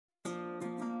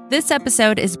This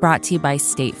episode is brought to you by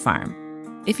State Farm.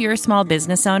 If you're a small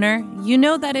business owner, you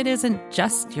know that it isn't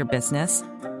just your business,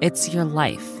 it's your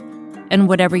life. And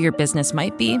whatever your business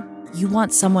might be, you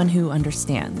want someone who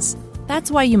understands. That's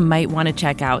why you might want to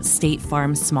check out State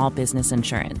Farm Small Business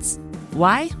Insurance.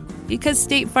 Why? Because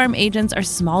State Farm agents are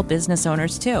small business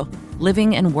owners too,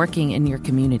 living and working in your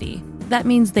community. That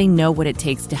means they know what it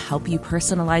takes to help you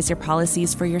personalize your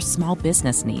policies for your small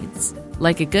business needs.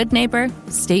 Like a good neighbor,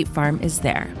 State Farm is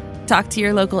there. Talk to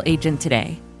your local agent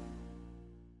today.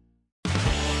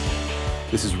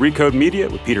 This is Recode Media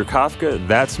with Peter Kafka.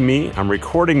 That's me. I'm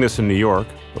recording this in New York,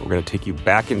 but we're going to take you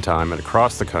back in time and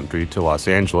across the country to Los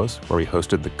Angeles, where we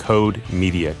hosted the Code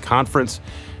Media Conference.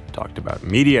 Talked about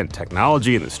media and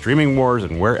technology and the streaming wars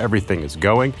and where everything is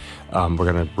going. We're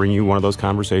going to bring you one of those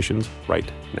conversations right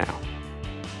now.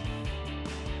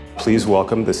 Please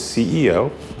welcome the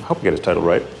CEO, I hope I get his title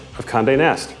right, of Condé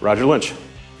Nast, Roger Lynch.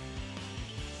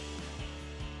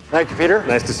 Thank you, Peter.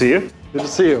 Nice to see you. Good to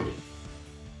see you.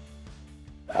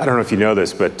 I don't know if you know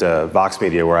this, but Vox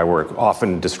Media, where I work,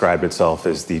 often described itself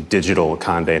as the digital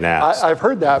Condé Nast. I've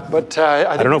heard that, but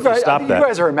I don't know if we stopped that. You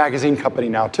guys are a magazine company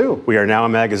now, too. We are now a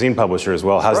magazine publisher as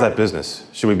well. How's right. that business?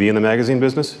 Should we be in the magazine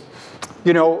business?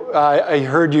 You know, I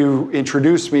heard you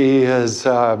introduce me as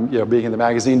being in the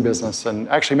magazine business, and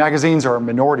actually magazines are a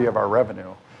minority of our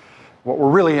revenue. What we're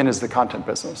really in is the content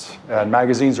business, and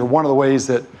magazines are one of the ways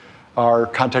that our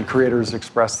content creators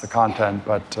express the content,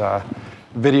 but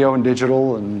video and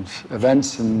digital and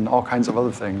events and all kinds of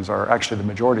other things are actually the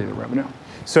majority of the revenue.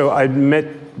 So I've met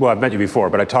you before,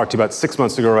 but I talked to you about 6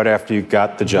 months ago, right after you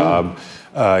got the job.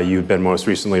 You'd been most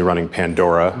recently running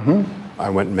Pandora. I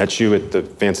went and met you at the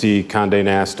fancy Condé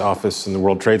Nast office in the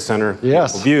World Trade Center.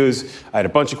 Yes. Views. I had a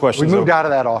bunch of questions. We moved out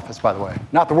of that office, by the way.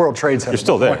 Not the World Trade Center. You're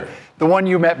still there. The one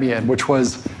you met me in, which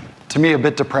was, to me, a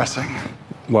bit depressing.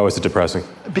 Why was it depressing?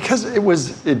 Because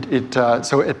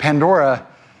so at Pandora,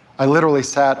 I literally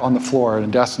sat on the floor at a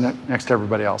desk next to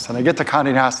everybody else. And I get to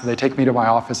Condé Nast, and they take me to my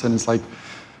office, and it's like,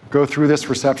 go through this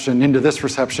reception, into this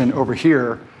reception, over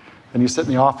here, and you sit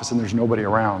in the office, and there's nobody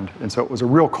around. And so it was a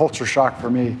real culture shock for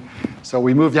me. So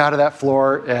we moved out of that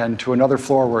floor and to another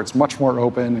floor where it's much more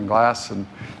open and glass, and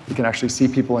you can actually see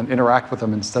people and interact with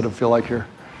them instead of feel like you're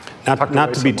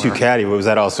Not to be too catty, but was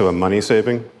that also a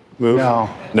money-saving move?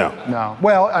 No.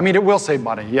 Well, I mean, it will save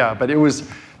money, yeah, but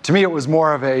to me, it was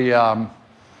more of a,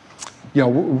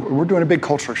 we're doing a big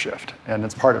culture shift, and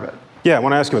it's part of it. Yeah, I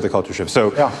want to ask you about the culture shift.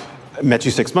 So, I met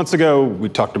you 6 months ago. We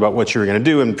talked about what you were going to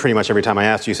do, and pretty much every time I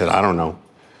asked you, you said, I don't know.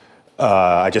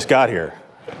 I just got here.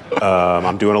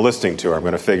 I'm doing a listing tour. I'm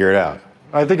going to figure it out.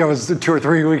 I think I was 2 or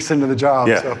 3 weeks into the job.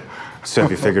 Yeah. So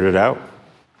have you figured it out?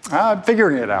 I'm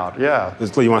figuring it out, yeah.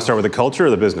 You want to start with the culture or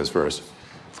the business first?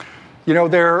 You know,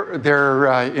 they're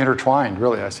intertwined,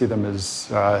 really. I see them as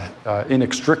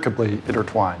inextricably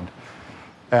intertwined.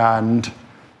 And,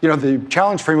 the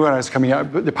challenge for me when I was coming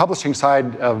out, the publishing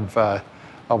side of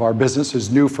our business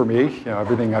is new for me.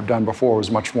 Everything I've done before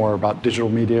was much more about digital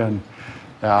media. And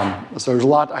so there's a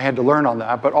lot I had to learn on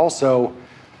that. But also,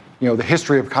 the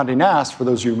history of Condé Nast, for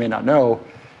those of you who may not know,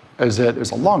 is that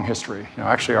there's a long history.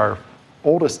 Actually, our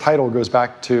oldest title goes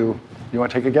back to, you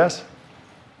want to take a guess?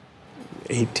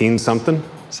 18-something?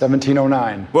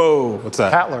 1709. Whoa, what's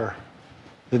that? Tatler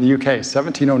in the UK,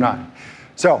 1709.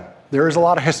 So there is a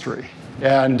lot of history.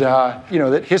 And,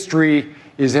 that history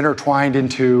is intertwined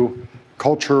into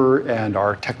culture and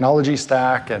our technology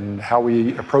stack and how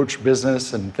we approach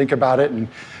business and think about it. And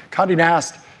Condé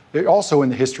Nast, also in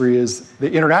the history, is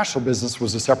the international business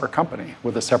was a separate company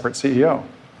with a separate CEO.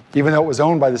 Even though it was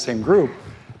owned by the same group,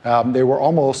 they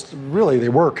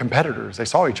were competitors. They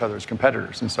saw each other as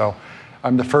competitors. And so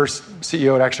I'm the first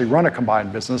CEO to actually run a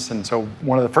combined business. And so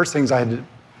one of the first things I had to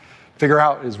figure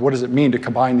out is, what does it mean to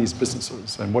combine these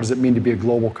businesses? And what does it mean to be a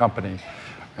global company?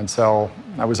 And so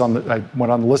I went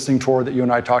on the listening tour that you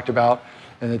and I talked about.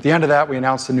 And at the end of that, we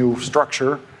announced a new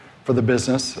structure for the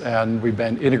business. And we've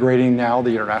been integrating now the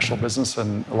international business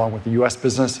and along with the US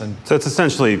business. And so it's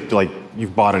essentially like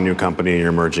you've bought a new company and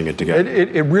you're merging it together.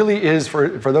 It really is, for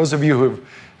those of you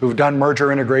who've done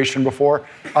merger integration before,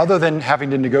 other than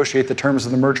having to negotiate the terms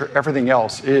of the merger, everything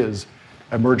else is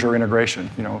a merger integration.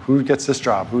 Who gets this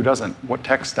job, who doesn't, what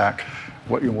tech stack,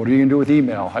 what are you going to do with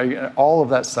email? All of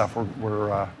that stuff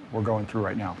we're going through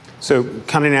right now. So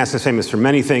Condé Nast is famous for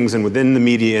many things, and within the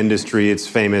media industry, it's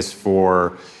famous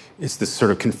for it's this sort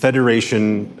of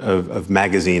confederation of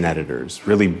magazine editors.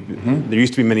 Really, there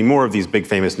used to be many more of these big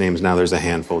famous names. Now there's a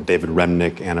handful: David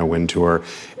Remnick, Anna Wintour,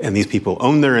 and these people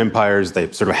own their empires.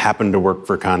 They sort of happen to work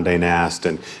for Condé Nast,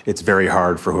 and it's very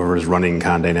hard for whoever's running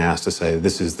Condé Nast to say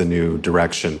this is the new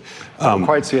direction. I don't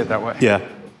quite see it that way. Yeah.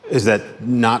 Is that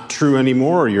not true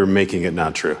anymore, or you're making it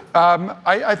not true?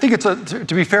 I think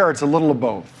to be fair, it's a little of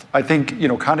both. I think,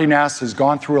 Condé Nast has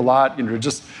gone through a lot.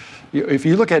 If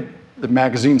you look at the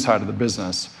magazine side of the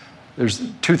business, there's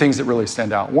two things that really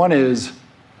stand out. One is,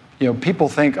 people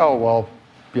think,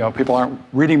 people aren't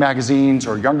reading magazines,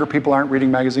 or younger people aren't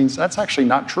reading magazines. That's actually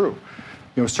not true.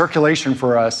 Circulation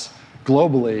for us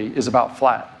globally is about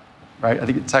flat, right? I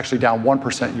think it's actually down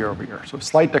 1% year over year. So a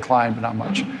slight decline, but not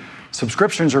much.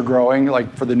 Subscriptions are growing.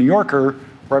 Like for the New Yorker,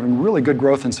 we're having really good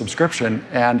growth in subscription,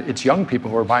 and it's young people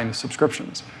who are buying the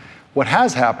subscriptions. What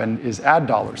has happened is ad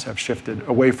dollars have shifted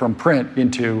away from print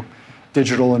into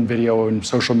digital and video and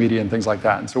social media and things like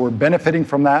that. And so we're benefiting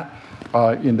from that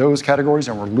in those categories,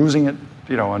 and we're losing it,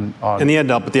 And the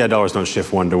ad dollars don't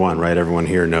shift one-to-one, right? Everyone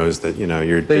here knows that,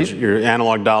 your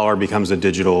analog dollar becomes a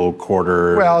digital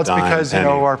quarter. Well, it's because,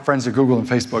 our friends at Google and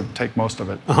Facebook take most of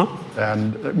it.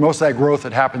 And most of that growth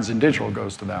that happens in digital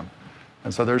goes to them.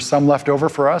 And so there's some left over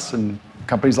for us and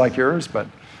companies like yours, but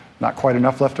not quite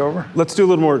enough left over. Let's do a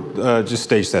little more just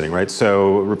stage setting, right?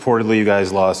 So reportedly you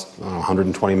guys lost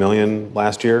 $120 million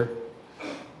last year.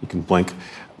 You can blink.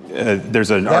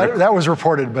 There's an article. That was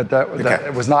reported, but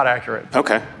that was not accurate.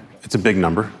 Okay. It's a big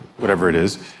number, whatever it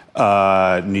is.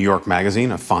 New York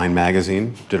Magazine, a fine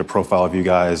magazine, did a profile of you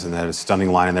guys and had a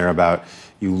stunning line in there about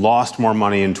you lost more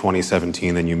money in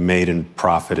 2017 than you made in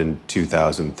profit in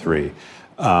 2003.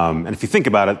 And if you think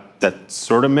about it, that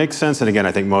sort of makes sense. And again,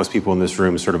 I think most people in this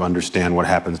room sort of understand what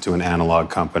happens to an analog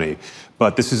company.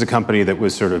 But this is a company that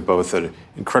was sort of both an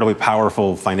incredibly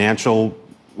powerful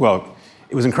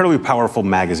it was incredibly powerful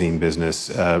magazine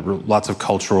business, lots of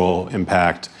cultural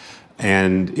impact,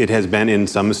 and it has been in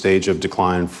some stage of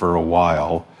decline for a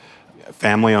while.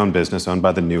 Family-owned business, owned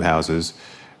by the Newhouses.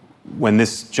 When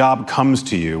this job comes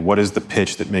to you, what is the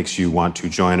pitch that makes you want to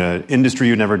join an industry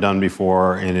you've never done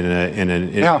before and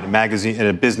in a magazine, in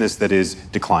a business that is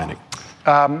declining?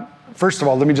 First of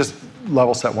all, let me just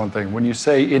level set one thing. When you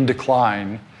say in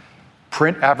decline,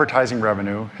 print advertising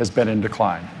revenue has been in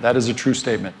decline. That is a true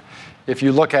statement. If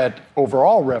you look at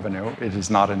overall revenue, it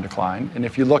is not in decline. And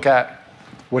if you look at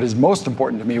what is most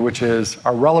important to me, which is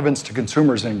our relevance to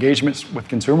consumers and engagements with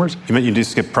consumers. You meant you do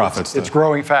skip profits. It's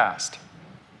growing fast,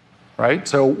 right?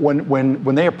 So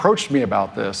when they approached me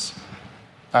about this,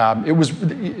 we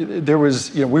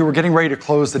were getting ready to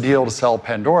close the deal to sell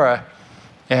Pandora,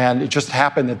 and it just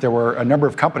happened that there were a number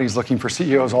of companies looking for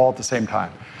CEOs all at the same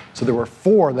time. So there were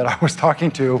 4 that I was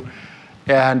talking to,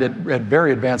 and at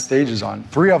very advanced stages on.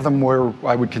 3 of them were,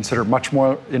 I would consider, much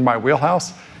more in my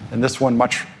wheelhouse, and this one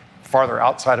much farther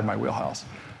outside of my wheelhouse.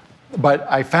 But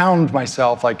I found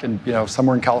myself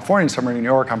somewhere in California, somewhere in New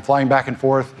York. I'm flying back and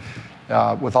forth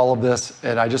with all of this,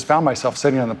 and I just found myself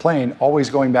sitting on the plane,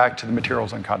 always going back to the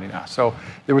materials on Condé Nast. So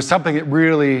there was something that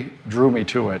really drew me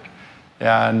to it,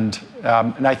 and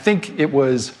I think it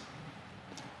was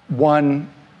one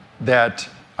that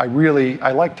I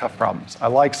like tough problems. I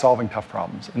like solving tough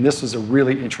problems. And this was a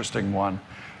really interesting one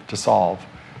to solve.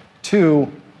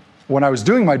 2, when I was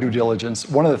doing my due diligence,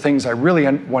 one of the things I really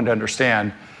wanted to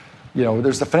understand,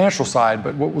 there's the financial side,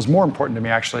 but what was more important to me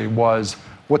actually was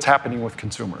what's happening with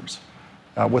consumers,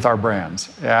 with our brands.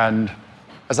 And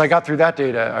as I got through that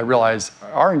data, I realized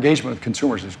our engagement with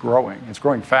consumers is growing. It's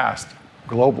growing fast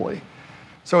globally.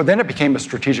 So then it became a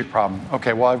strategic problem.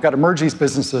 Okay, well, I've got to merge these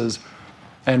businesses.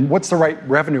 And what's the right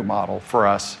revenue model for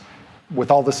us with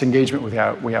all this engagement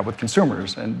we have with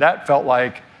consumers? And that felt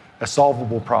like a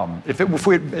solvable problem. If it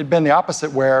had been the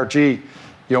opposite, where,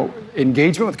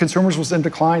 engagement with consumers was in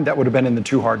decline, that would have been in the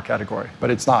too hard category.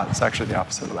 But it's not. It's actually the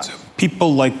opposite of that. So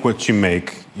people like what you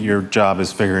make. Your job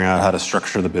is figuring out how to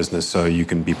structure the business so you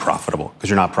can be profitable, because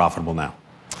you're not profitable now.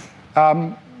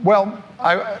 I'm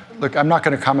not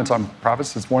going to comment on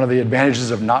profits. It's one of the advantages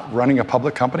of not running a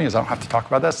public company, is I don't have to talk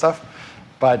about that stuff.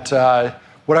 But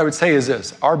what I would say is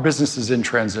this: our business is in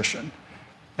transition.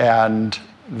 And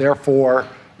therefore,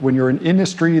 when you're an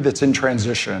industry that's in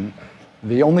transition,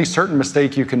 the only certain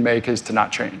mistake you can make is to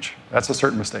not change. That's a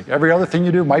certain mistake. Every other thing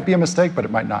you do might be a mistake, but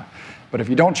it might not. But if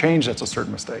you don't change, that's a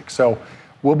certain mistake. So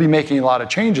we'll be making a lot of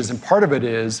changes. And part of it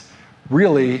is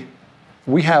really,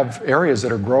 we have areas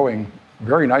that are growing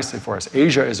very nicely for us.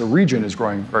 Asia as a region is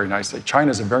growing very nicely.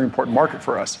 China is a very important market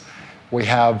for us. We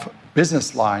have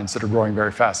business lines that are growing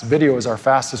very fast. Video is our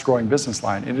fastest growing business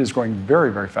line. It is growing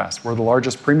very, very fast. We're the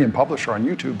largest premium publisher on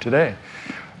YouTube today.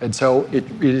 And so it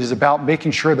is about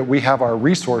making sure that we have our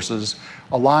resources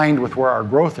aligned with where our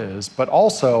growth is, but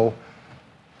also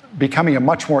becoming a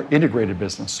much more integrated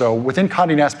business. So within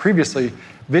Condé Nast previously,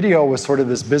 video was sort of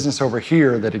this business over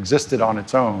here that existed on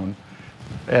its own,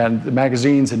 and the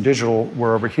magazines and digital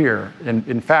were over here. And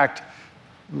in fact,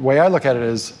 the way I look at it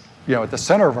is, at the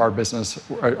center of our business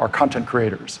are content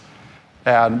creators,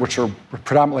 and which are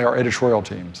predominantly our editorial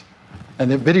teams. And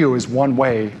the video is one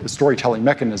way, a storytelling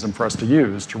mechanism for us to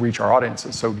use to reach our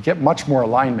audiences. So we get much more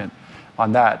alignment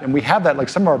on that. And we have that, like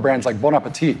some of our brands, like Bon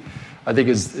Appetit, I think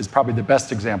is probably the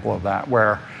best example of that,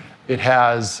 where it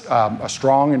has a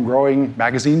strong and growing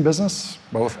magazine business,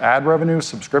 both ad revenue,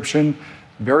 subscription,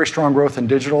 very strong growth in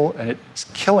digital, and it's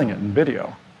killing it in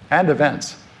video and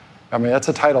events. I mean, that's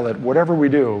a title that whatever we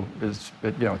do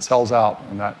it sells out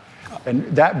on that.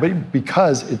 But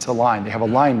because it's aligned, they have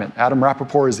alignment. Adam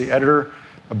Rappaport is the editor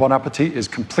of Bon Appetit, is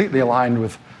completely aligned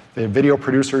with the video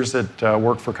producers that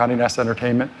work for Condé Nast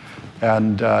Entertainment,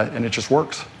 and it just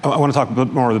works. I want to talk a bit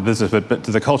more of the business, but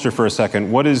to the culture for a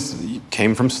second. You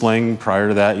came from Sling. Prior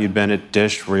to that, you'd been at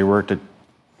Dish, where you worked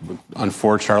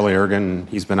for Charlie Ergen.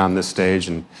 He's been on this stage,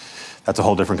 and that's a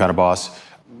whole different kind of boss.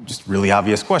 Just really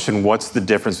obvious question. What's the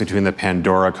difference between the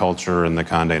Pandora culture and the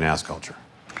Condé Nast culture?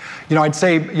 I'd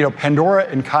say, Pandora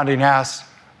and Condé Nast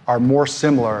are more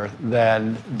similar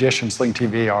than Dish and Sling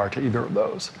TV are to either of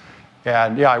those.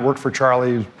 And yeah, I worked for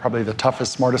Charlie, who's probably the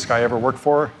toughest, smartest guy I ever worked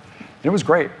for. And it was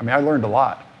great. I mean, I learned a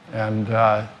lot. And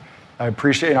I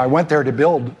appreciate it. I went there to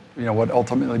build, what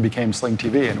ultimately became Sling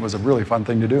TV, and it was a really fun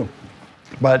thing to do.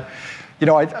 But,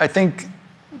 I think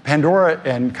Pandora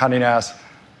and Condé Nast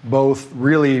both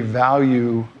really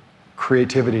value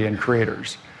creativity and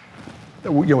creators.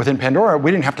 Within Pandora,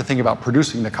 we didn't have to think about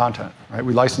producing the content, right?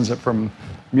 We license it from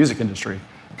the music industry.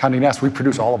 Condé Nast, we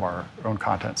produce all of our own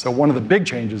content. So one of the big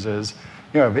changes is,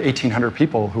 we have 1,800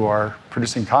 people who are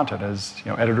producing content as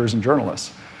editors and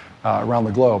journalists around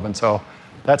the globe, and so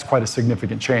that's quite a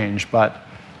significant change. But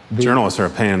journalists are a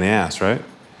pain in the ass, right?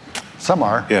 Some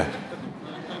are. Yeah.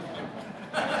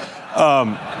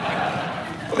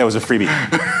 That was a freebie.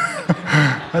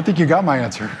 I think you got my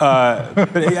answer.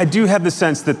 But I do have the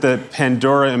sense that the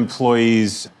Pandora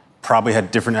employees probably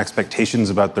had different expectations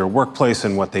about their workplace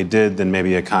and what they did than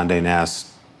maybe a Condé Nast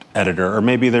editor, or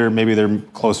maybe they're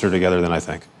closer together than I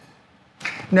think.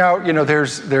 No,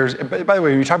 there's. By the way,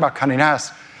 when you talk about Condé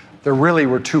Nast, there really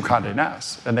were two Condé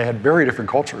Nasts, and they had very different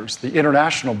cultures. The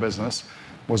international business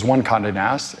was one Condé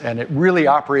Nast, and it really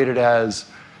operated as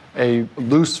a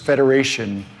loose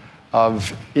federation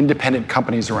of independent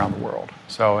companies around the world.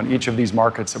 So in each of these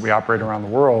markets that we operate around the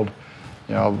world,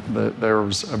 there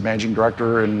was a managing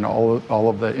director and all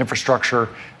of the infrastructure,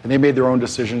 and they made their own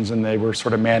decisions, and they were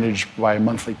sort of managed by a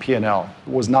monthly P&L.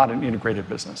 It was not an integrated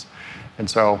business. And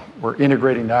so we're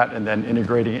integrating that and then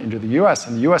integrating it into the U.S.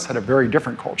 And the U.S. had a very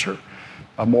different culture,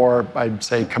 a more, I'd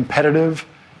say, competitive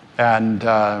and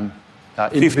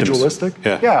individualistic.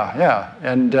 Yeah.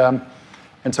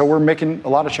 And so we're making a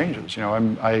lot of changes.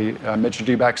 I mentioned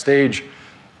to you backstage,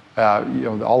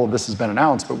 all of this has been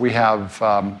announced, but we have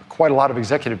quite a lot of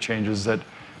executive changes that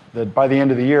by the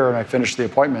end of the year, and I finish the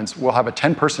appointments, we'll have a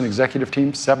 10-person executive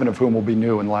team, 7 of whom will be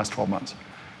new in the last 12 months.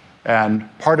 And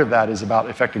part of that is about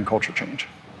effecting culture change.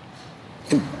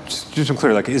 And just to be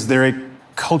clear, is there a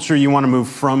culture you want to move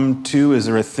from to? Is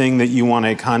there a thing that you want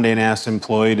a Condé Nast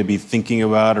employee to be thinking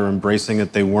about or embracing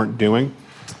that they weren't doing?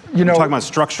 You're talking about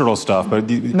structural stuff, but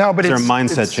is there a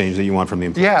mindset change that you want from the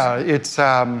employees? Yeah, it's,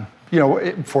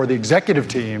 for the executive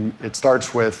team, it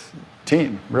starts with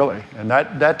team, really. And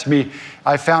that to me,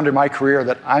 I found in my career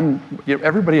that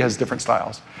everybody has different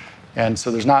styles. And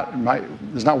so there's not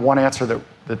one answer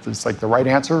that's like the right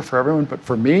answer for everyone. But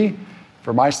for me,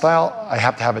 for my style, I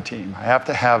have to have a team. I have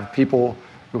to have people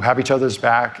who have each other's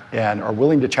back and are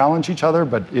willing to challenge each other,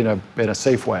 but in a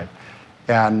safe way.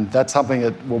 And that's something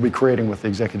that we'll be creating with the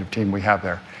executive team we have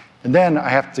there. And then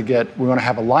we want to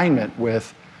have alignment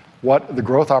with what the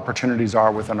growth opportunities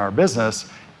are within our business.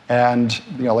 And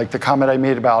like the comment I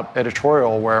made about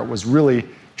editorial, where it was really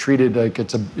treated like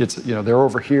it's they're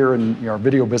over here and our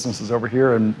video business is over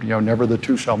here, and never the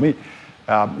two shall meet.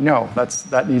 No,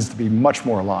 that needs to be much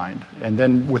more aligned. And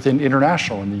then within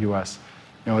international in the U.S.,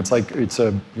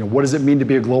 what does it mean to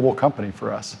be a global company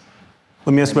for us?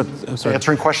 Let me ask about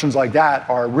answering questions like that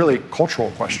are really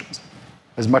cultural questions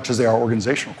as much as they are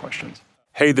organizational questions.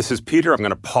 Hey, this is Peter. I'm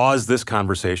going to pause this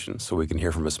conversation so we can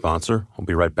hear from a sponsor. We'll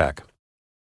be right back.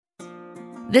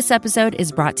 This episode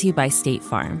is brought to you by State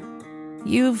Farm.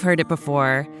 You've heard it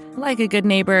before. Like a good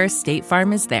neighbor, State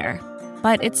Farm is there.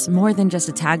 But it's more than just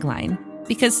a tagline,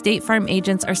 because State Farm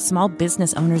agents are small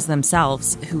business owners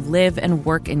themselves who live and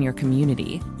work in your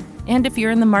community. And if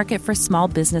you're in the market for small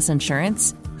business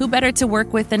insurance, who better to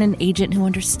work with than an agent who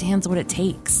understands what it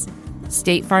takes?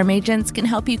 State Farm agents can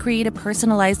help you create a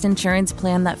personalized insurance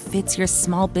plan that fits your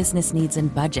small business needs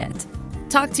and budget.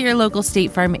 Talk to your local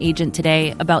State Farm agent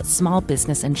today about small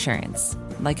business insurance.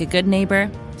 like a good neighbor,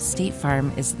 State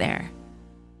Farm is there.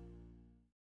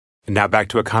 And now back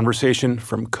to a conversation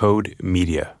from Code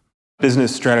Media.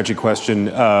 Business strategy question.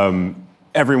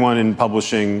 Everyone in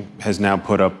publishing has now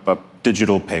put up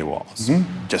digital paywalls,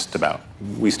 just about.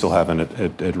 We still haven't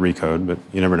at Recode, but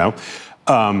you never know.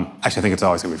 Actually, I think it's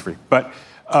always going to be free. But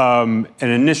and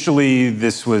initially,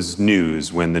 this was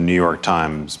news when the New York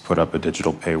Times put up a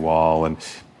digital paywall, and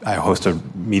I host a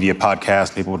media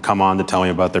podcast. People would come on to tell me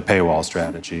about their paywall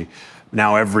strategy.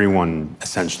 Now everyone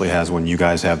essentially has one. You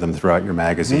guys have them throughout your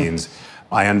magazines.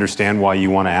 I understand why you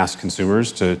want to ask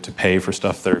consumers to pay for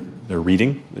stuff they're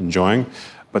reading, enjoying.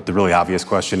 But the really obvious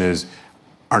question is,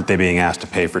 aren't they being asked to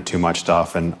pay for too much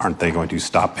stuff, and aren't they going to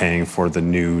stop paying for the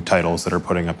new titles that are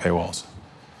putting up paywalls?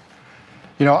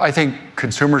 I think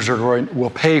consumers will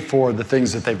pay for the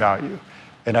things that they value.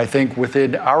 And I think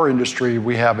within our industry,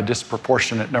 we have a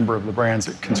disproportionate number of the brands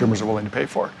that consumers are willing to pay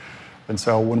for. And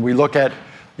so when we look at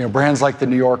brands like The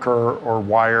New Yorker or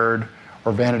Wired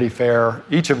or Vanity Fair,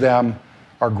 each of them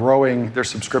are growing their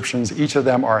subscriptions. Each of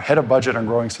them are ahead of budget on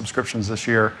growing subscriptions this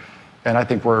year. And I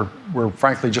think we're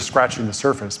frankly just scratching the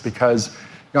surface because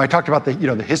I talked about the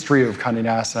history of Condé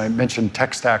Nast, and I mentioned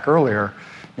tech stack earlier.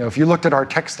 If you looked at our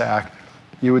tech stack,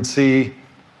 you would see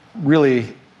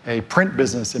really a print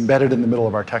business embedded in the middle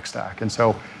of our tech stack. And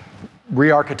so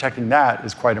re-architecting that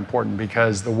is quite important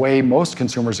because the way most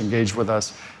consumers engage with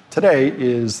us today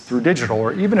is through digital,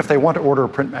 or even if they want to order a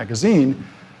print magazine,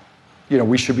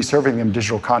 we should be serving them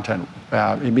digital content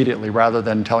immediately rather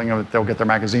than telling them that they'll get their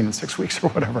magazine in 6 weeks or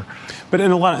whatever. But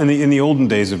in the olden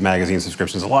days of magazine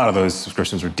subscriptions, a lot of those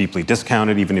subscriptions were deeply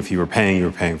discounted. Even if you were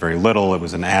paying very little. It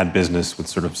was an ad business with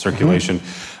sort of circulation.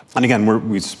 And again,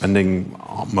 we're spending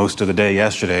most of the day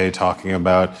yesterday talking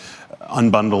about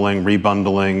unbundling,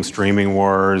 rebundling, streaming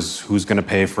wars, who's going to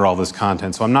pay for all this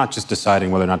content. So I'm not just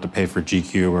deciding whether or not to pay for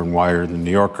GQ or Wired and The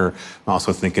New Yorker. I'm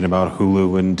also thinking about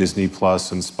Hulu and Disney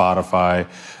Plus and Spotify.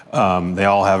 They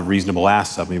all have reasonable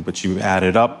asks of me, but you add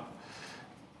it up.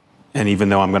 And even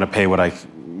though I'm going to pay what I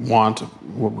want,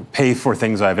 pay for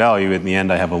things I value, in the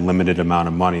end I have a limited amount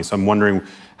of money. So I'm wondering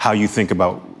how you think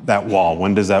about that wall.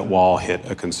 When does that wall hit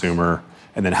a consumer?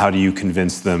 And then how do you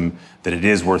convince them that it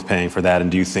is worth paying for that? And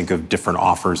do you think of different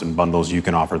offers and bundles you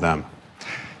can offer them?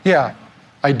 Yeah,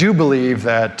 I do believe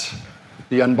that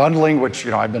the unbundling, which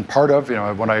I've been part of,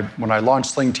 when I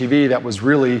launched Sling TV, that was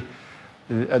really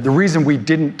the reason we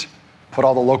didn't put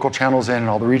all the local channels in and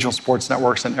all the regional sports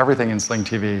networks and everything in Sling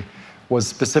TV was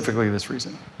specifically this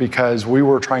reason, because we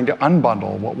were trying to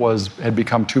unbundle what had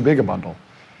become too big a bundle.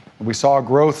 And we saw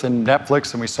growth in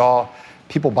Netflix, and we saw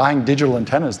people buying digital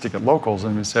antennas to get locals,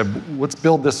 and we said, let's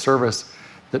build this service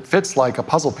that fits like a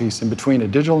puzzle piece in between a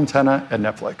digital antenna and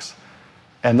Netflix,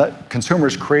 and let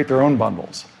consumers create their own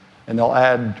bundles, and they'll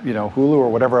add, Hulu or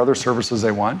whatever other services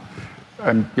they want,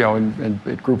 and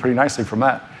it grew pretty nicely from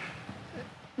that.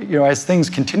 As things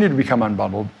continue to become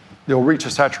unbundled, they'll reach a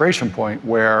saturation point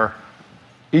where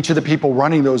each of the people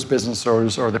running those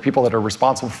businesses or the people that are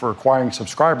responsible for acquiring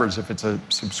subscribers, if it's a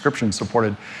subscription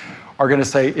supported, are going to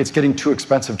say it's getting too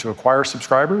expensive to acquire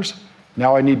subscribers.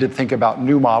 Now I need to think about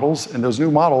new models, and those new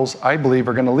models, I believe,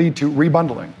 are going to lead to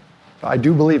rebundling. I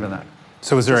do believe in that.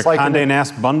 So is there a Condé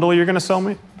Nast bundle you're going to sell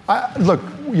me? Look,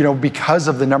 because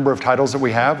of the number of titles that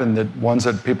we have and the ones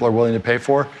that people are willing to pay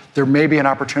for, there may be an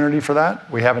opportunity for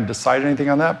that. We haven't decided anything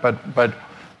on that, but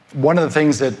one of the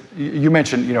things that you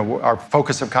mentioned, our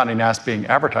focus of Condé Nast being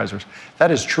advertisers, that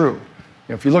is true.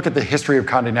 If you look at the history of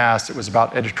Condé Nast, it was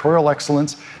about editorial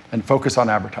excellence and focus on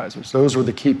advertisers. Those were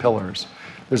the key pillars.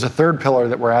 There's a third pillar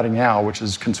that we're adding now, which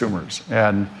is consumers.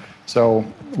 And so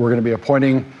we're going to be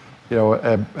appointing a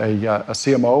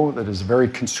CMO that is a very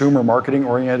consumer marketing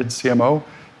oriented CMO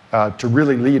to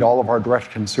really lead all of our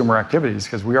direct consumer activities,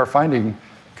 because we are finding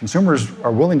consumers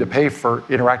are willing to pay for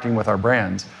interacting with our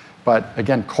brands. But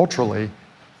again, culturally,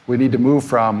 we need to move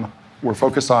from we're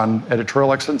focused on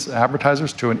editorial excellence and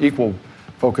advertisers to an equal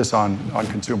focus on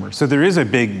consumers. So there is a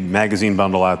big magazine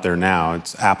bundle out there now.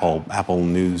 It's Apple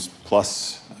News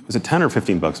Plus. Is it $10 or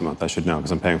 $15 a month? I should know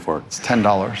because I'm paying for it. It's $10.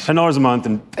 $10 a month,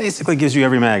 and basically gives you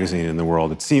every magazine in the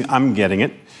world. I'm getting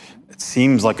it. It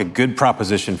seems like a good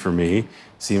proposition for me.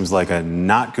 Seems like a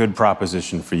not good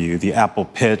proposition for you. The Apple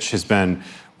pitch has been,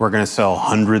 we're going to sell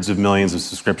hundreds of millions of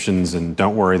subscriptions, and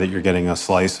don't worry that you're getting a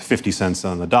slice, 50 cents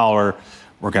on the dollar.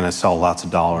 We're going to sell lots of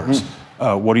dollars.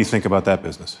 What do you think about that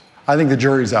business? I think the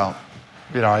jury's out.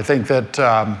 I think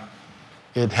that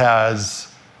it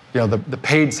has, the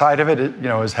paid side of it,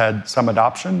 has had some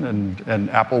adoption, and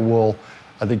Apple will,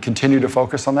 I think, continue to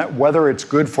focus on that. Whether it's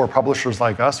good for publishers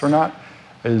like us or not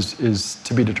is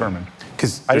to be determined.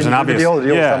 Because I there's didn't an do obvious the deal. The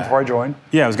deal was done before I joined.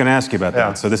 Yeah, I was going to ask you about Yeah.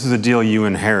 that. So this is a deal you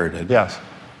inherited. Yes.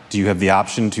 Do you have the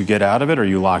option to get out of it, or are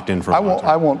you locked in for a long term?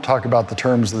 I won't talk about the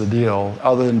terms of the deal,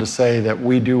 other than to say that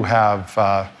we do have,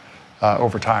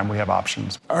 over time, we have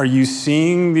options. Are you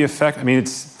seeing the effect? I mean,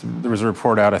 there was a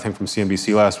report out, I think, from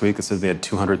CNBC last week that said they had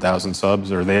 200,000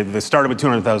 subs, or they started with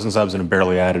 200,000 subs and have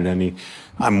barely added any.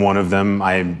 I'm one of them.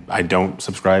 I don't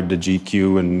subscribe to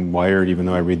GQ and Wired, even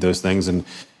though I read those things, and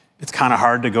it's kind of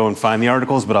hard to go and find the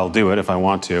articles, but I'll do it if I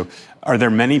want to. Are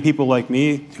there many people like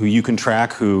me who you can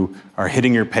track who are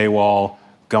hitting your paywall,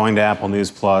 going to Apple News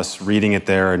Plus, reading it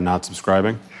there, and not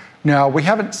subscribing? No, we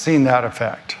haven't seen that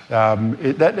effect.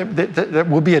 That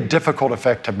will be a difficult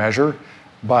effect to measure,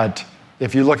 but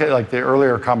if you look at like the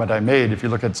earlier comment I made, if you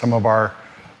look at some of our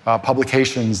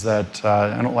publications that,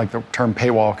 I don't like the term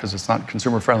paywall because it's not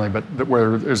consumer friendly, but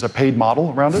where there's a paid model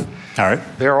around it, all right,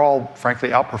 they're all frankly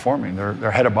outperforming. They're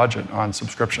ahead of budget on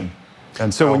subscription.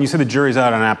 And so when you say the jury's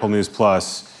out on Apple News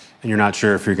Plus, and you're not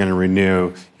sure if you're going to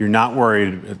renew, you're not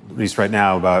worried, at least right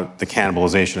now, about the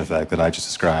cannibalization effect that I just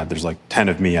described. There's like 10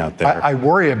 of me out there. I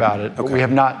worry about it, but we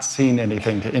have not seen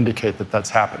anything to indicate that that's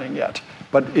happening yet.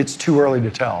 But it's too early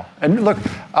to tell. And look,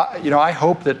 I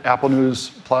hope that Apple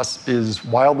News Plus is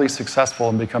wildly successful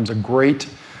and becomes a great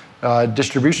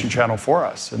distribution channel for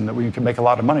us, and that we can make a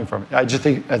lot of money from it. I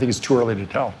think it's too early to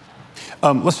tell.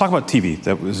 Let's talk about TV.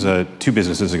 That was 2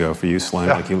 businesses ago for you, Sling.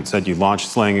 Yeah. Like you said, you launched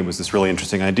Sling. It was this really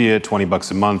interesting idea,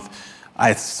 $20 a month.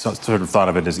 I sort of thought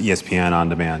of it as ESPN on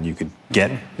demand. You could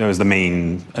get, it was the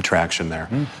main attraction there.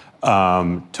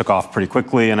 Took off pretty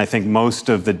quickly, and I think most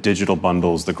of the digital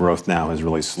bundles, the growth now has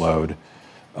really slowed.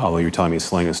 Although you're telling me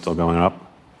Sling is still going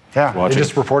up. Yeah, they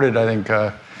just reported, I think,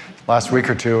 last week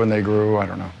or two, and they grew, I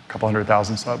don't know, a couple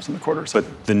 100,000 subs in the quarter. So.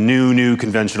 But the new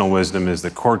conventional wisdom is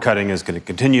that cord cutting is going to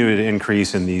continue to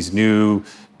increase, and these new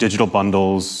digital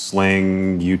bundles,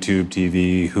 Sling, YouTube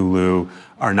TV, Hulu,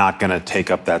 are not going to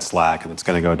take up that slack, and it's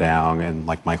going to go down. And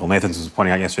like Michael Nathans was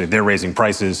pointing out yesterday, they're raising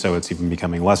prices, so it's even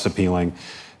becoming less appealing.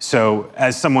 So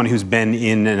as someone who's been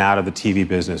in and out of the TV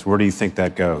business, where do you think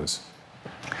that goes?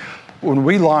 When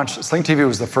we launched, Sling TV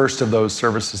was the first of those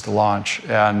services to launch,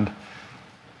 and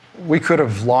we could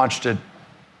have launched it,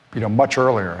 much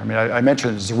earlier. I mean, I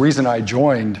mentioned the reason I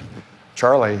joined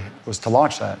Charlie was to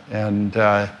launch that, and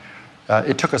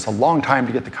it took us a long time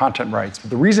to get the content rights. But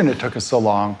the reason it took us so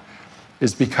long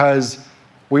is because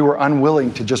we were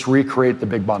unwilling to just recreate the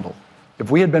big bundle. If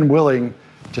we had been willing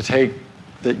to take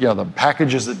the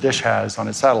packages that Dish has on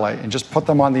its satellite and just put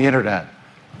them on the internet,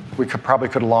 we probably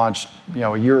could have launched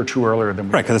a year or two earlier than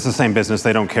we did. Right, because it's the same business.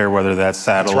 They don't care whether that's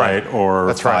satellite or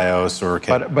Fios or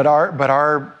cable. But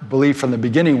our belief from the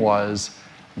beginning was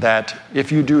that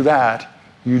if you do that,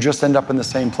 you just end up in the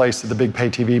same place that the big pay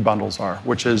TV bundles are,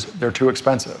 which is they're too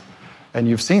expensive. And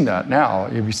you've seen that now.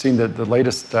 You've seen the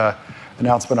latest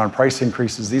announcement on price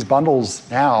increases. These bundles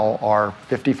now are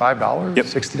 $55, yep.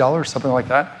 $60, something like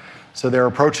that. So they're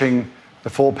approaching the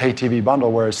full pay TV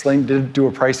bundle, whereas Sling did do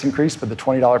a price increase, but the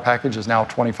 $20 package is now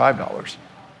 $25.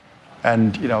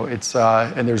 And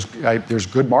and there's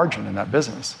good margin in that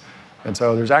business. And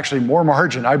so there's actually more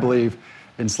margin, I believe,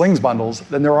 in Sling's bundles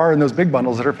than there are in those big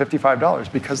bundles that are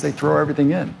 $55 because they throw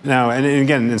everything in. Now, and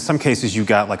again, in some cases you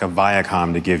got like a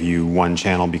Viacom to give you one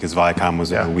channel because Viacom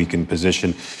was in a weakened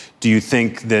position. Do you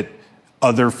think that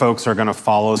other folks are going to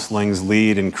follow Sling's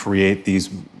lead and create these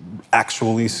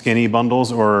actually skinny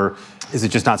bundles, or is it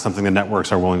just not something the networks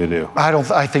are willing to do?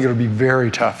 I think it would be very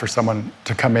tough for someone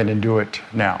to come in and do it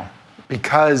now.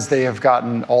 Because they have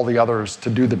gotten all the others to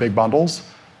do the big bundles,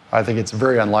 I think it's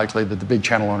very unlikely that the big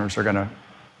channel owners are going to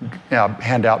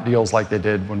hand out deals like they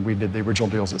did when we did the original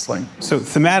deals at Sling. So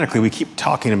thematically, we keep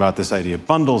talking about this idea of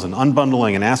bundles and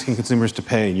unbundling and asking consumers to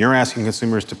pay, and you're asking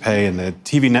consumers to pay, and the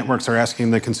TV networks are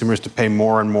asking the consumers to pay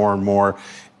more and more and more.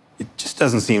 It just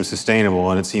doesn't seem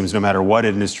sustainable, and it seems no matter what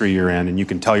industry you're in, and you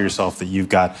can tell yourself that you've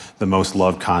got the most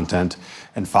loved content,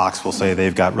 and Fox will say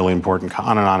they've got really important,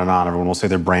 on and on and on. Everyone will say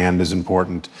their brand is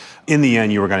important. In the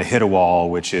end, you are going to hit a wall,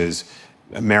 which is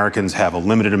Americans have a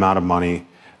limited amount of money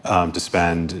to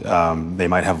spend. They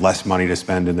might have less money to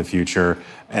spend in the future,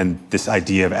 and this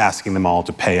idea of asking them all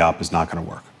to pay up is not going to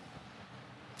work.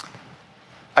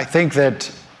 I think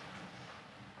that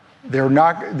they're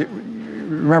not.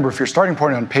 Remember, if your starting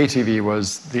point on pay TV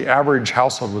was the average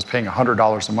household was paying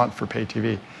 $100 a month for pay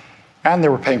TV, and they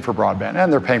were paying for broadband,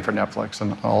 and they're paying for Netflix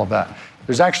and all of that.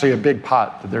 There's actually a big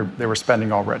pot that they were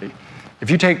spending already.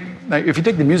 If you take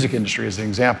the music industry as an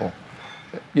example,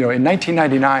 in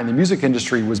 1999 the music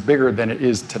industry was bigger than it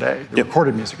is today. The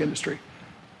recorded music industry.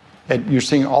 And you're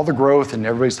seeing all the growth, and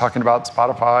everybody's talking about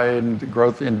Spotify and the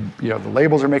growth, and the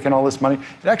labels are making all this money.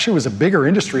 It actually was a bigger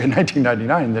industry in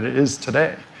 1999 than it is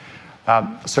today.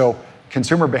 So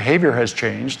consumer behavior has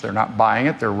changed. They're not buying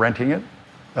it, they're renting it,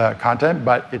 content,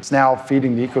 but it's now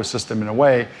feeding the ecosystem in a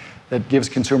way that gives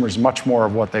consumers much more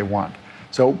of what they want.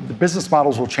 So the business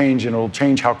models will change, and it'll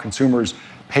change how consumers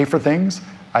pay for things.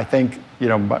 I think,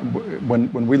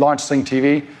 when we launched Sling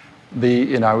TV,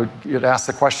 you'd ask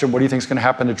the question, what do you think is going to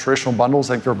happen to traditional bundles?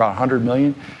 I think there were about 100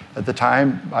 million at the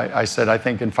time. I said, I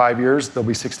think in 5 years, there'll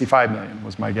be 65 million,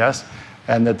 was my guess,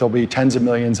 and that there'll be tens of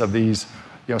millions of these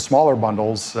smaller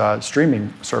bundles,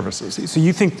 streaming services. So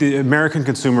you think the American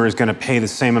consumer is going to pay the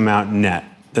same amount net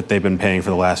that they've been paying for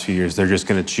the last few years? They're just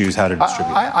going to choose how to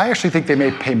distribute? I actually think they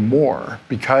may pay more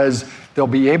because they'll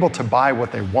be able to buy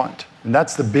what they want. And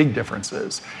that's the big difference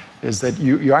is that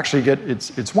you actually get,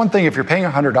 it's one thing if you're paying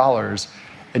 $100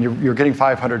 and you're getting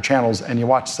 500 channels and you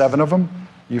watch 7 of them,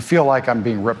 you feel like I'm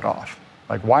being ripped off.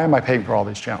 Like, why am I paying for all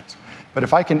these channels? But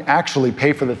if I can actually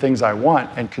pay for the things I want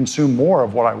and consume more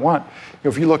of what I want,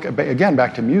 if you look, again,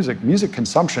 back to music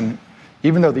consumption,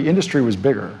 even though the industry was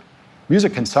bigger,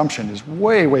 music consumption is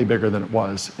way, way bigger than it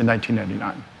was in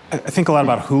 1999. I think a lot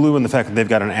about Hulu and the fact that they've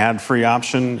got an ad-free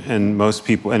option, and most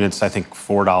people, and it's, I think,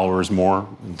 $4 more.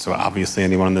 And so obviously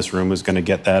anyone in this room is going to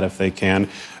get that if they can,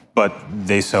 but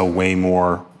they sell way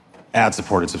more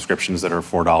ad-supported subscriptions that are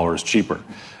 $4 cheaper.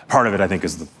 Part of it, I think,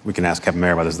 is we can ask Kevin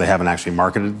Mayer about this. They haven't actually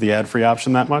marketed the ad-free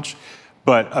option that much.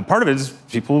 But a part of it is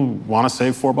people want to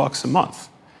save $4 a month.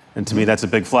 And to me, that's a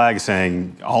big flag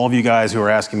saying, all of you guys who are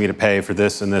asking me to pay for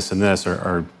this and this and this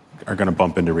are going to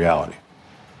bump into reality.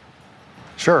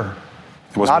 Sure.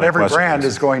 Not every brand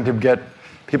is going to get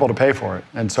people to pay for it.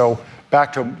 And so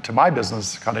back to my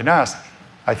business, Condé Nast,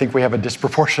 I think we have a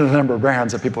disproportionate number of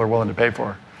brands that people are willing to pay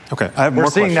for. Okay, I have more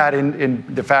questions. We're seeing that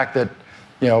in the fact that,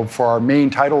 for our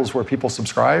main titles where people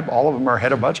subscribe, all of them are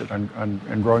ahead of budget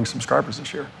on growing subscribers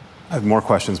this year. I have more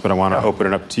questions, but I want to open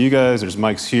it up to you guys. There's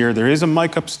mics here. There is a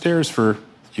mic upstairs for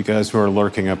you guys who are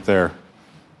lurking up there.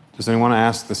 Does anyone want to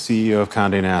ask the CEO of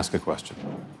Condé Nast a question?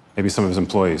 Maybe some of his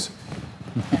employees.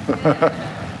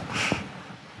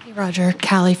 Hey, Roger.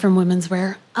 Callie from Women's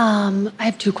Wear. I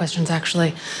have 2 questions,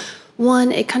 actually.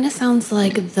 One, it kind of sounds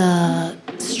like the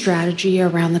strategy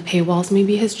around the paywalls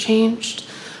maybe has changed.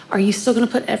 Are you still going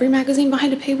to put every magazine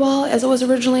behind a paywall as it was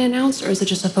originally announced, or is it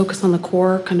just a focus on the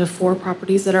core kind of 4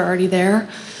 properties that are already there?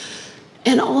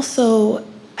 And also,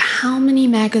 how many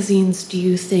magazines do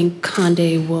you think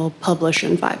Condé will publish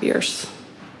in 5 years?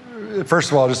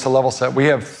 First of all, just to level set, we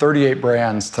have 38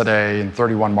 brands today in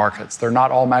 31 markets. They're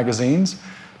not all magazines.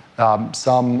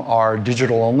 Some are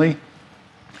digital only.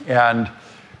 And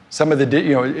some of the,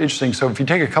 interesting, so if you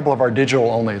take a couple of our digital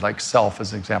only, like Self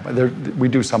as an example, we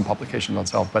do some publications on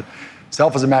Self, but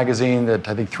Self is a magazine that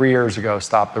I think 3 years ago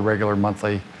stopped the regular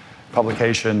monthly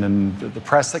publication, and the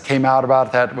press that came out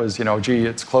about that was, gee,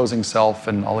 it's closing Self,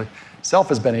 and all. Self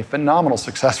has been a phenomenal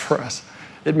success for us.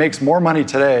 It makes more money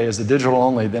today as a digital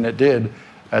only than it did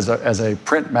as a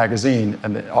print magazine,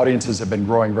 and the audiences have been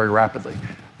growing very rapidly.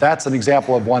 That's an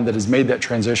example of one that has made that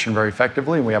transition very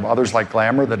effectively, and we have others like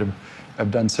Glamour that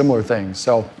have done similar things.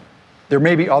 So there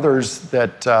may be others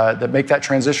that make that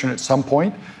transition at some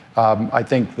point. I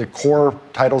think the core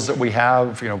titles that we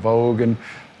have, Vogue and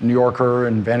New Yorker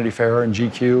and Vanity Fair and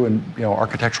GQ and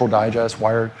Architectural Digest,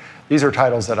 Wired, these are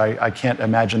titles that I can't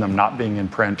imagine them not being in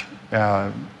print.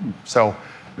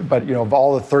 But of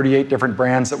all the 38 different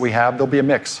brands that we have, there'll be a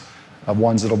mix of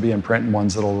ones that'll be in print and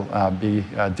ones that'll be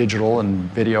digital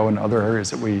and video and other areas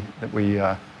that we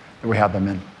have them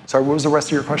in. Sorry, what was the rest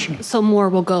of your question? So more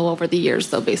will go over the years,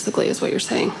 though, basically, is what you're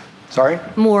saying. Sorry?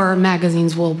 More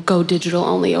magazines will go digital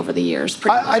only over the years,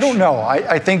 pretty much. I don't know.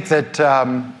 I think that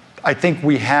I think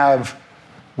we have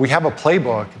a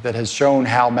playbook that has shown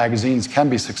how magazines can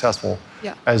be successful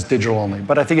as digital only.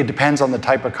 But I think it depends on the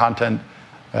type of content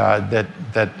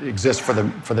that exists for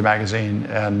the magazine,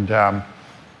 and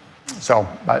so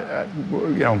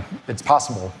it's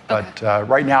possible. But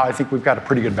right now, I think we've got a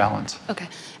pretty good balance. Okay.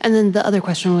 And then the other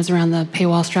question was around the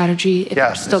paywall strategy. If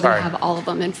you're still going to have all of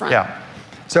them in front. Yeah.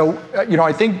 So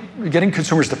I think getting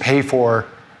consumers to pay for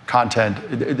content,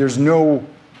 there's no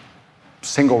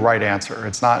single right answer.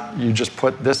 It's not you just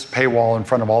put this paywall in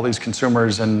front of all these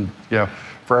consumers and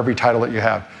for every title that you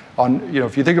have.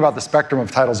 If you think about the spectrum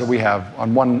of titles that we have,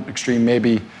 on one extreme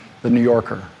maybe the New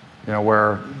Yorker,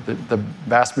 where the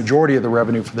vast majority of the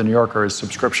revenue for the New Yorker is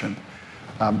subscription.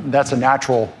 That's a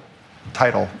natural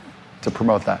title to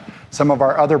promote that. Some of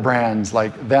our other brands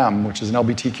like Them, which is an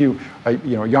LGBTQ,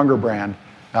 a younger brand,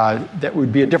 that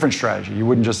would be a different strategy. You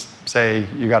wouldn't just say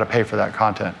you got to pay for that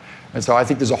content. And so I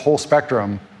think there's a whole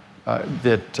spectrum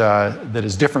that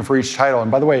is different for each title.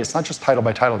 And by the way, it's not just title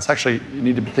by title. It's actually, you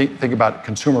need to think about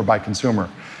consumer by consumer.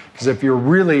 Because if you're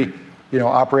really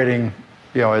operating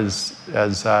as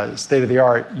state of the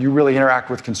art, you really interact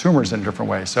with consumers in a different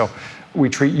way. So we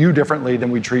treat you differently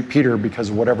than we treat Peter because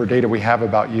of whatever data we have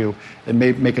about you. It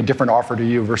may make a different offer to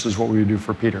you versus what we would do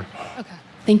for Peter. Okay,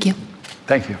 thank you.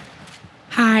 Thank you.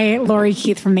 Hi, Lori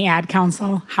Keith from the Ad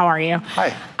Council. How are you?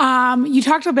 Hi. You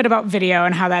talked a bit about video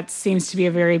and how that seems to be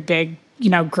a very big,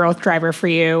 growth driver for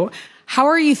you. How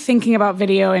are you thinking about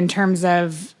video in terms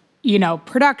of,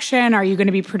 production? Are you going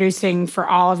to be producing for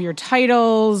all of your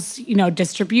titles,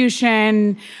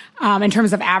 distribution? In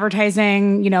terms of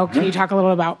advertising, can you talk a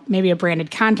little about maybe a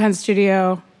branded content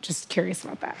studio? Just curious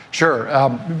about that. Sure.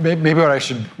 Maybe what I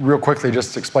should real quickly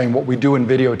just explain what we do in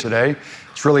video today.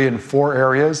 It's really in 4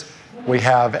 areas. We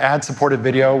have ad-supported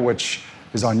video, which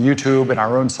is on YouTube and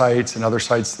our own sites and other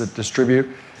sites that distribute.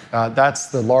 That's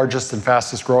the largest and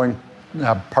fastest growing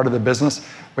part of the business.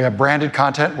 We have branded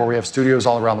content, where we have studios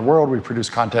all around the world. We produce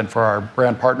content for our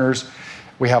brand partners.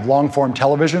 We have long-form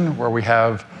television, where we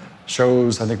have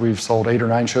shows. I think we've sold 8 or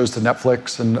 9 shows to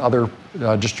Netflix and other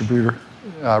distributors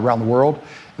around the world.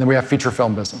 And then we have feature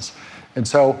film business. And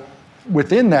so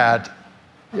within that,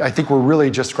 I think we're really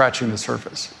just scratching the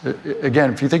surface.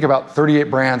 Again, if you think about 38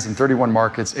 brands in 31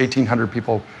 markets, 1,800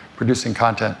 people producing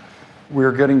content,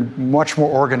 we're getting much more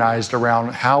organized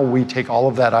around how we take all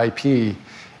of that IP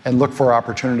and look for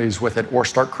opportunities with it or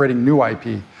start creating new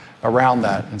IP around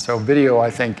that. And so video,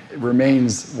 I think,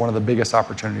 remains one of the biggest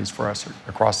opportunities for us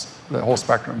across the whole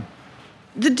spectrum.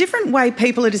 The different way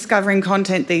people are discovering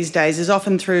content these days is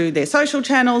often through their social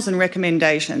channels and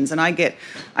recommendations. And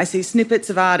I see snippets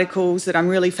of articles that I'm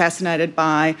really fascinated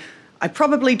by. I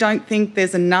probably don't think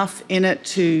there's enough in it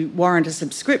to warrant a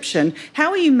subscription. How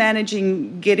are you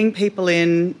managing getting people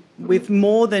in with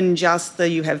more than just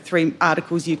you have 3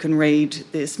 articles you can read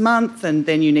this month and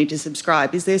then you need to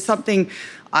subscribe? Is there something?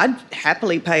 I'd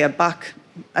happily pay $1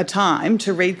 a time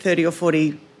to read 30 or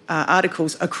 40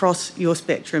 articles across your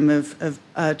spectrum of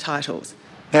titles.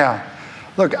 Yeah.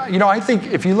 Look, I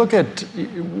think if you look at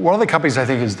one of the companies I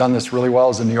think has done this really well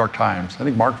is the New York Times. I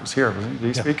think Mark was here. Did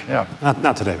he speak? Yeah.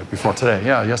 Not today, but before. Today,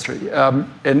 yeah, yesterday.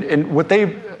 And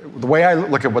the way I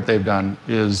look at what they've done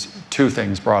is 2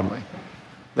 things broadly.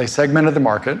 They segmented the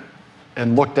market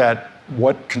and looked at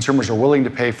what consumers are willing to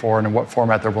pay for and in what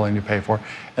format they're willing to pay for.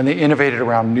 And they innovated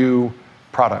around new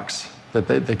products that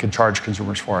they could charge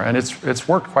consumers for. And it's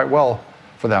worked quite well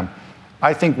for them.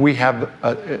 I think we have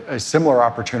a similar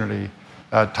opportunity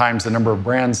times the number of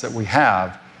brands that we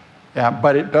have,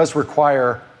 but it does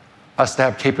require us to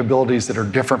have capabilities that are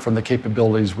different from the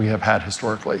capabilities we have had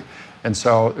historically. And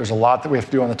so there's a lot that we have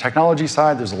to do on the technology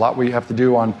side. There's a lot we have to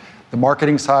do on the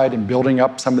marketing side and building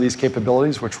up some of these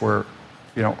capabilities, which we're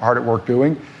hard at work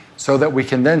doing, so that we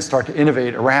can then start to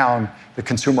innovate around the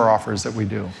consumer offers that we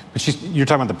do. But you're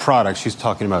talking about the product. She's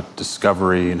talking about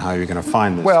discovery and how you're going to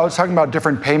find this. Well, I was talking about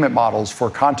different payment models for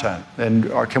content, and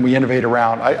can we innovate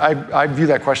around? I view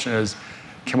that question as,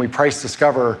 can we price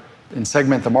discover and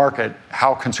segment the market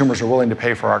how consumers are willing to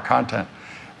pay for our content?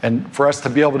 And for us to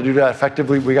be able to do that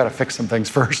effectively, we got to fix some things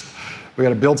first. We got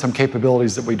to build some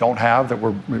capabilities that we don't have that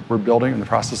we're building, in the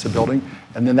process of building,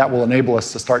 and then that will enable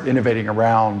us to start innovating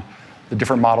around the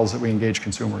different models that we engage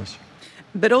consumers.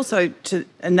 But also,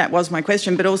 and that was my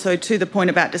question, but also to the point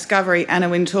about discovery, Anna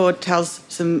Wintour tells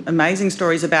some amazing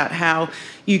stories about how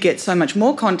you get so much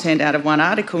more content out of one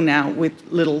article now with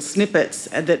little snippets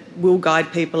that will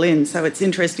guide people in. So it's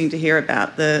interesting to hear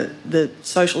about the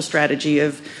social strategy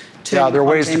of turning. Yeah, there are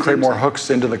ways to create more hooks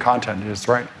into the content. That's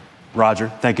right. Roger,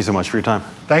 thank you so much for your time.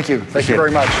 Thank you. Thank you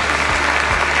very much.